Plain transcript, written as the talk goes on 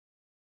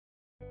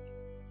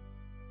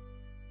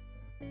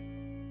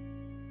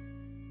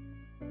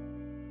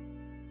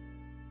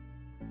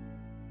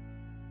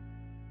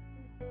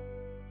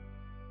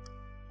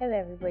Hello,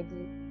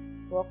 everybody.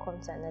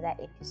 Welcome to another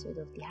episode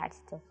of the Heart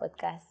Stuff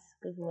Podcast.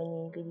 Good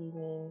morning, good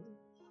evening,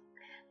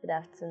 good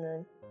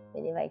afternoon,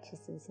 whenever I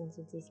choose to listen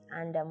to this.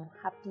 And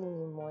happy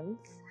new month.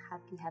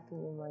 Happy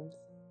new month.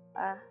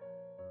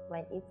 We're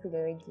in April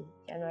already.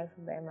 January,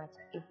 February, March,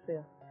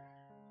 April.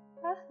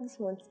 This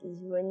month is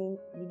running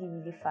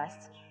really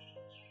fast.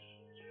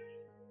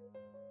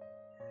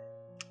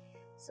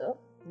 So,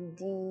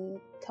 the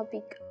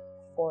topic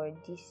for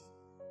this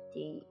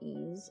day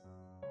is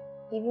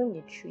even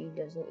the tree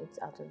doesn't eat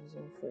out of its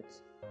own fruit.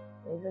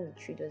 Even the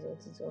tree doesn't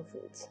eat its own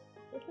fruit.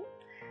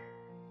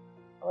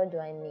 What do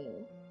I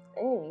mean?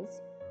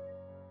 Anyways,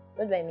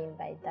 what do I mean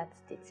by that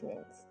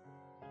statement?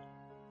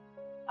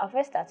 I'll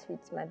first start with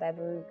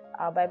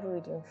our Bible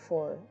reading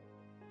for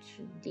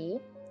today.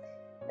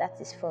 That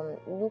is from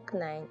Luke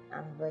 9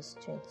 and verse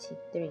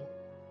 23,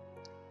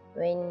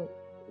 when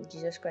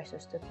Jesus Christ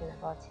was talking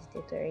about his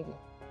death already.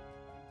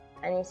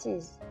 And it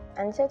says,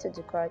 "And he said to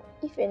the crowd,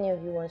 if any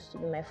of you wants to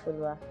be my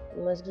follower,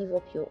 you must give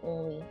up your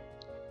own way.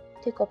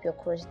 Take up your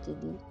cross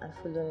daily and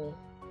follow me.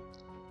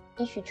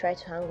 If you try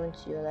to hang on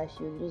to your life,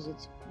 you'll lose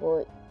it.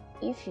 But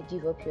if you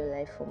give up your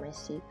life for my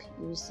sake,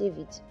 you will save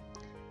it.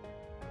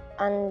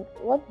 And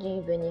what do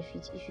you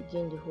benefit if you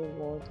gain the whole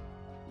world,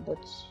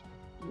 but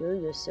you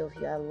yourself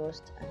you are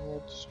lost and you're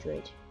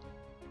destroyed?"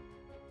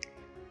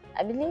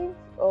 I believe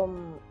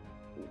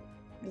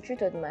the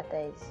truth of the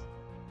matter is,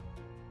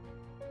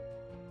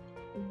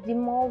 the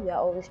more we are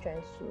always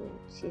trying to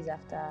chase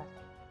after,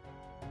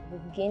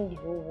 we've gained the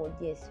whole world.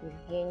 Yes,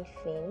 we've gained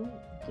fame,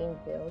 we've gained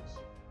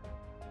wealth.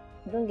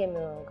 Don't get me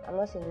wrong, I'm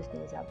not saying those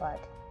things are bad.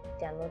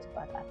 They are not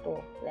bad at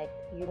all. Like,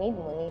 you need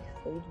money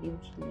for you to be able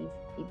to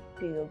live,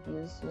 pay your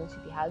bills. You need to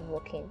be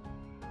hardworking.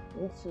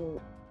 You need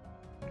to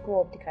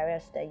go up the career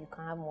so that you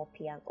can have more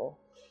pay and all.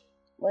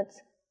 But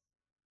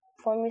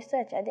from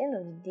research, at the end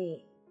of the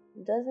day,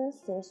 it doesn't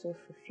seem so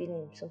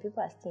fulfilling. Some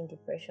people are still in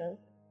depression.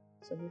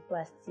 Some people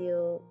are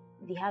still,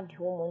 they have the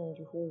whole money in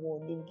the whole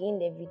world. They've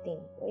gained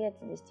everything. But yet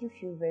they still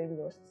feel very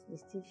lost. They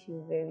still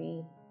feel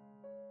very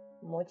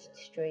much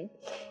destroyed.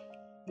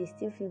 They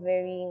still feel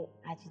very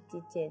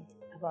agitated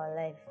about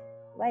life.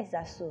 Why is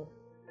that so?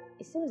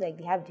 It seems like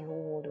they have the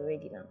whole world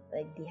already now.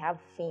 Like, they have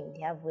fame,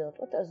 they have wealth.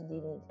 What else do they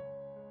need?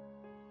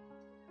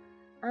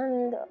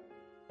 And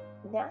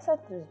the answer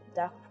to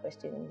that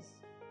question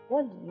is,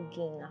 what do you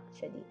gain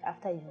actually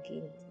after you've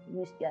gained?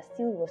 You are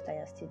still lost and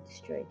you're still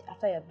destroyed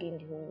after you have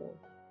gained the whole world.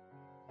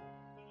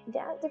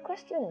 The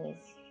question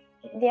is,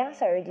 the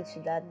answer already to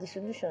that, the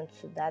solution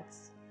to that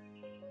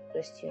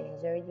question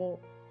is already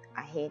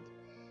ahead.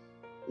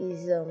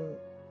 Is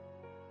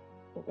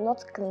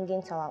not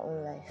clinging to our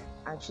own life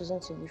and choosing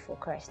to live for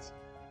Christ.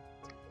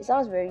 It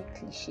sounds very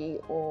cliche,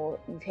 or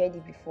you've heard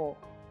it before,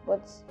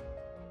 but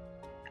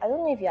I don't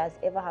know if it has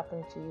ever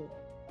happened to you.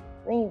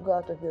 When you go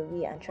out of your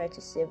way and try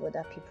to save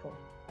other people,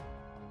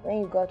 when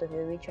you go out of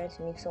your way trying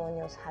to make someone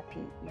else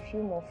happy, you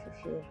feel more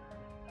fulfilled.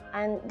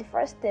 And the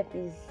first step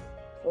is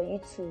for you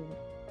to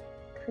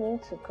cling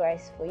to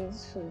Christ, for you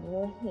to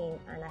know Him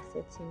and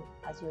accept Him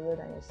as your Lord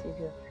and your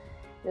Savior.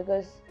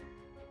 Because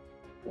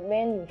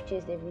when you've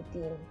chased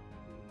everything,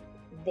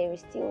 there is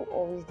still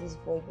always this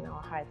void in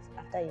our hearts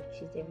after you've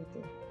chased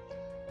everything.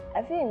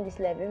 I feel in this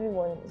life,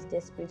 everyone is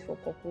desperate for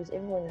purpose.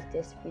 Everyone is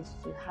desperate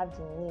to have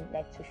the need,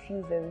 like, to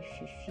feel very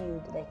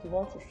fulfilled. Like, you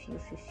want to feel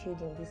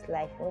fulfilled in this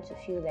life. You want to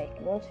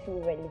feel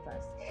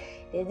relevance.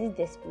 There's this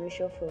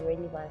desperation for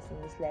relevance in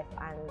this life,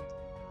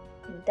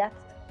 and that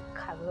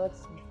cannot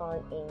be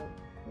found in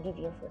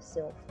living for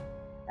self.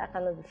 That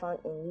cannot be found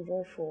in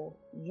living for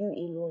you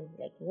alone.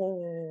 Like,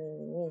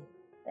 me.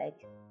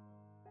 Like,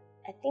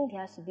 I think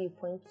there has to be a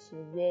point to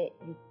where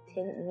you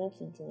need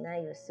to deny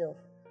yourself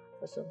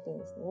for some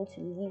things. You need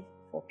to live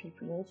for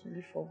people. You need to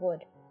live for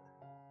God,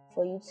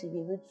 for you to be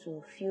able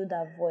to fill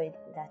that void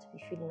that we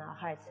feel in our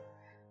hearts.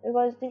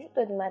 Because the truth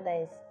of the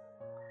matter is,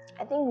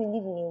 I think we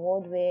live in a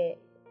world where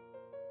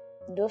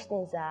those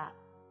things are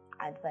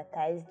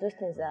advertised, those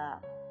things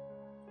are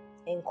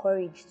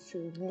encouraged,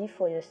 to live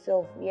for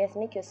yourself. Yes,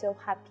 make yourself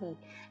happy,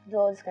 do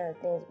all these kind of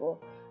things. But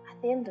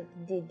at the end of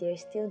the day,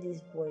 there's still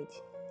this void.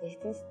 There's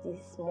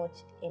this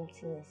much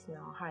emptiness in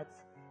our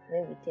hearts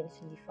when we tend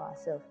to live for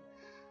ourselves.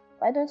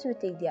 Why don't you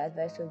take the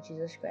advice of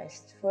Jesus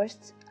Christ?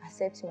 First,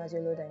 accept Him as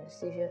your Lord and your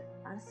Savior.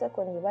 And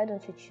secondly, why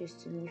don't you choose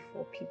to live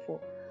for people?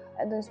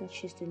 Why don't you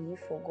choose to live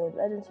for God?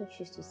 Why don't you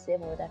choose to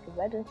save other people?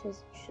 Why don't you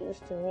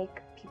choose to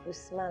make people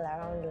smile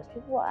around us?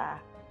 People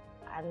are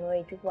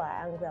annoyed, people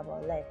are angry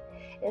about life.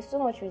 There's so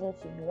much reason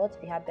to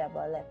not be happy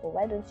about life, but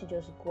why don't you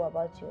just go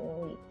about your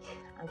own way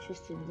and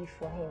choose to live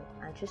for Him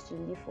and choose to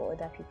live for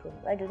other people?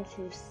 Why don't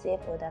you save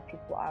other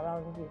people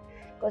around you?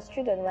 Because the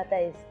truth of the matter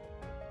is,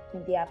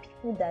 there are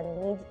people that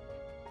need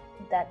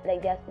that,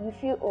 like, that you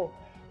feel, oh,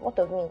 what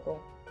of me?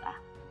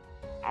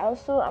 I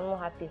also am not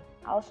happy.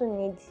 I'm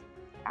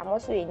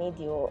also a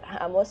needy, or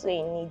I'm also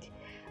a need.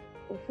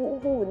 Who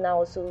would now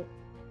also,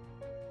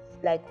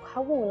 like,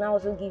 how will now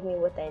also give me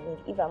what I need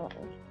if I'm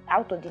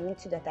out of the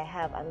little that I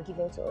have, I'm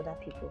giving to other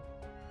people?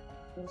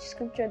 The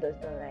scripture does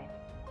not lie.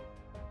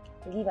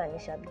 Give and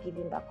it shall be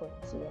given back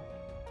unto you.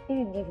 If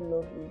you give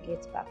love, you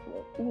get back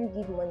love. If you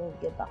give money, you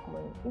get back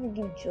money. If you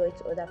give joy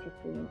to other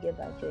people, you get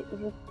back joy. If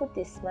you put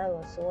a smile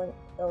on someone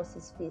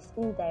else's face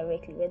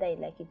indirectly, whether you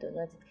like it or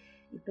not,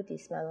 you put a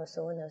smile on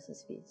someone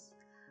else's face.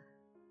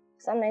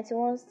 Psalm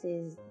 91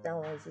 says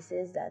downwards, it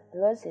says that the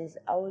Lord says,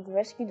 I will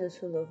rescue those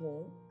who love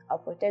me. I'll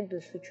protect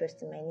those who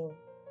trust in my name.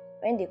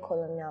 When they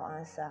call on me, I'll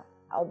answer.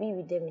 I'll be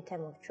with them in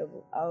time of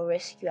trouble. I'll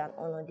rescue and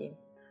honor them.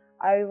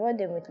 I'll reward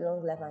them with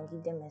long life and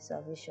give them my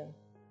salvation.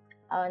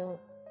 And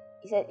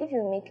he said, if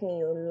you make me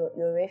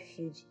your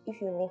refuge, if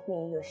you make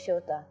me your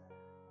shelter,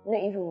 no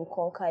evil will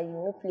conquer you,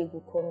 no plague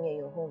will come near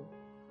your home.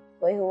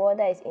 For he will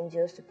order his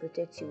angels to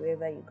protect you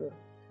wherever you go.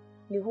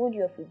 They hold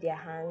you up with their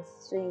hands,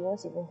 so you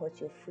won't even hurt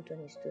your foot on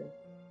a stone.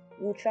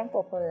 You will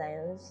trample upon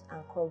lions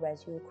and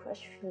cobras. You will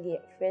crush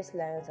fierce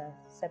lions and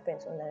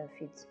serpents under your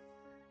feet.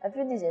 I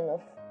feel this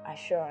enough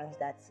assurance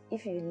that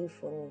if you live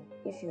for me,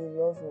 if you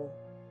love me,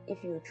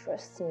 if you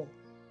trust me,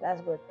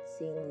 that's God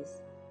saying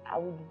this. I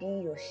will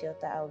be your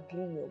shelter. I will be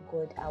your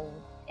God. I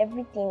will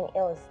everything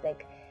else.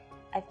 Like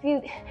I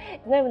feel,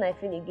 not even I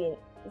feel again.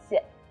 See,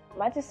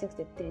 Matthew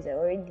 6:33 is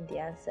already the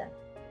answer.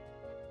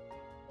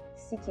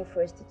 Seek ye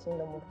first the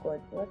kingdom of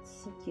God, not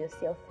seek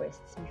yourself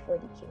first before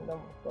the kingdom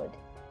of God.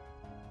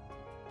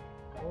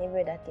 And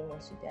every other thing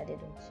else will be added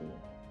unto you.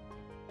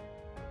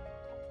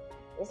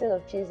 Instead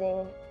of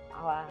chasing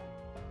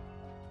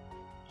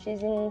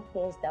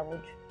things that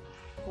would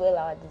fuel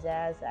our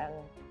desires and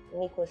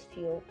make us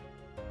feel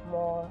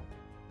more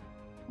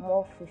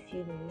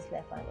fulfilled in this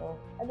life and all,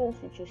 why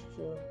don't we choose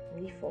to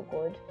live for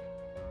God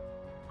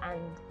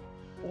and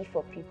live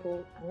for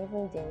people, and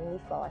even then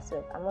live for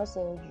ourselves? I'm not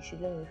saying you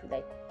shouldn't live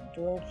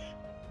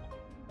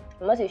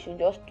I'm not saying you should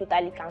just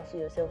totally cancel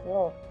yourself.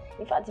 No,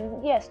 in fact,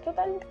 yes,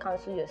 totally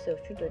cancel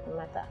yourself. Truth doesn't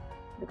matter,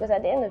 because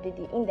at the end of the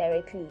day,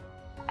 indirectly,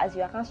 as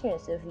you are canceling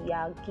yourself, you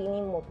are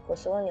gaining more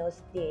because someone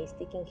else there is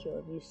taking care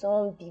of you.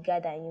 Someone bigger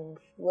than you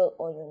will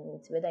on your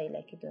needs, whether you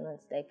like it or not.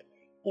 Like,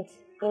 it's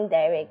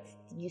indirect.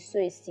 You sow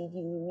a seed,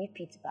 you reap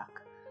it back.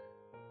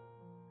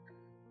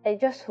 I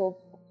just hope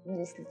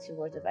this little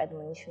word of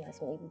admonition has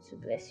been able to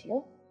bless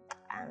you,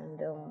 and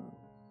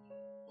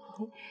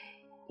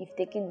you've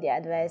taken the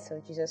advice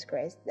of Jesus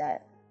Christ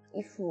that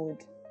if we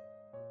would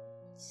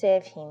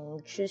serve him,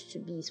 choose to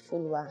be his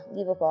follower,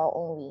 give up our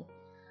own way,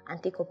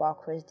 and take up our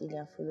cross daily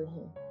and follow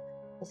him,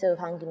 instead of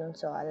hanging on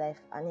to our life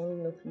and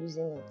ending up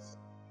losing it.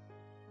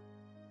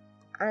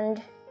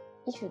 And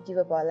if you give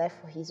up our life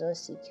for his own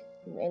sake,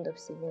 you end up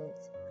saving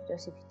it.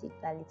 Just if you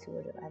take that little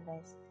word of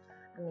advice.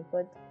 And may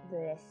God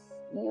bless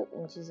you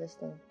in Jesus'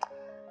 name.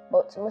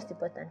 But most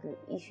importantly,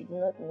 if you do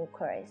not know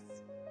Christ,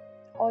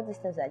 all these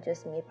things are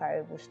just mere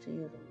parables to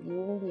you. You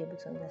won't be able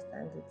to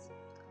understand it.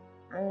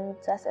 And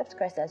to accept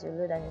Christ as your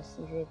Lord and your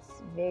Savior,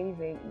 it's very,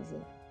 very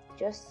easy.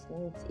 Just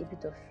need a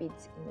bit of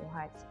faith in your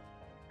heart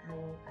and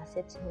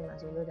accept him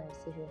as your Lord and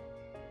Savior.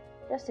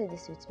 Just say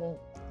this with me.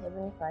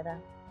 Heavenly Father,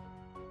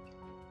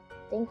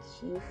 thank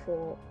you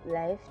for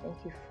life.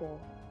 Thank you for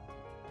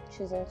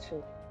choosing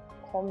to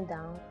come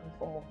down in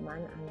form of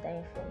man and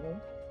dying for me.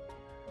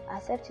 I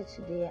accept you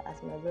today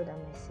as my Lord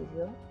and my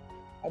Savior.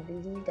 I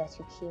believe that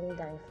you came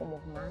down in form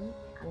of man,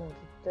 and on the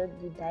third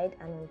day you died,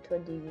 and on the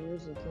third day you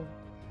rose again.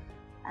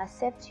 I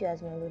accept you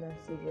as my Lord and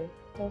Savior.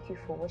 Thank you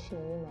for washing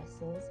away my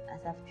sins.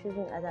 As I've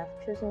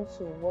chosen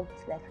to walk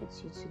this life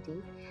with you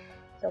today,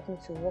 help me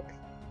to walk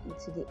it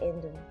to the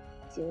end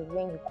until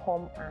when you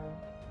come and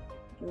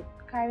you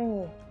carry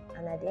me,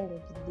 and at the end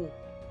of the day,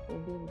 we'll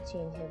be with you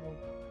in heaven.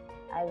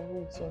 I will be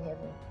with you in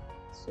heaven.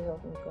 So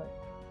help me God.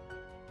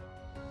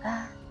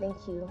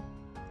 Thank you,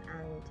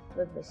 and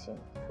God bless you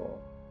for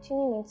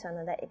tuning in to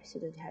another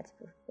episode of the Heart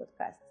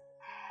Podcast.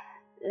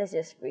 Let's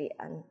just pray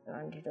and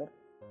round it up.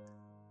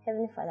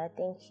 Heavenly Father,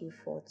 thank you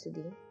for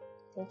today.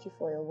 Thank you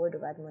for your word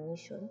of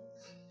admonition.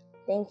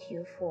 Thank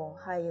you for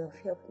how you've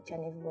helped each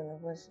and every one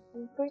of us.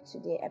 I pray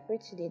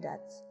today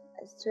that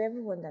as to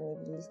everyone that may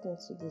be listening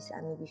to this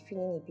and may be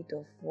feeling a bit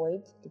of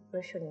void,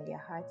 depression in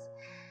their hearts,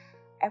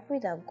 I pray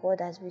that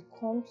God, as we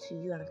come to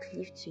you and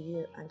cleave to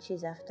you and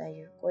chase after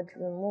you, God,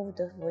 remove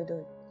the void,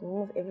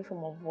 remove every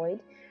form of void,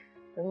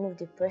 remove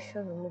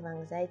depression, remove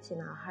anxiety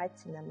in our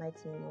hearts in the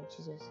mighty name of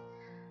Jesus.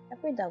 I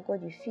pray that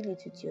God, you fill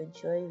it with your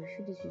joy, you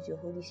fill it with your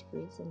Holy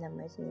Spirit in the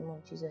mighty name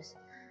of Jesus.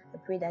 I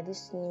pray that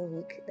this new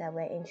week that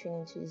we're entering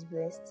into is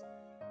blessed,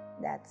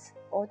 that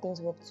all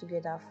things work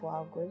together for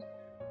our good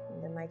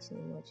in the mighty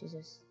name of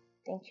Jesus.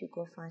 Thank you,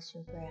 God, for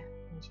answering prayer.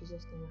 In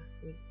Jesus' name I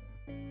pray.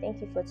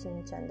 Thank you for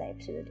tuning to another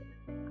episode.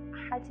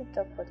 Hearty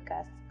Talk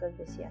Podcast. God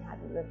bless you and have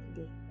a lovely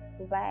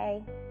day.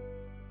 Bye.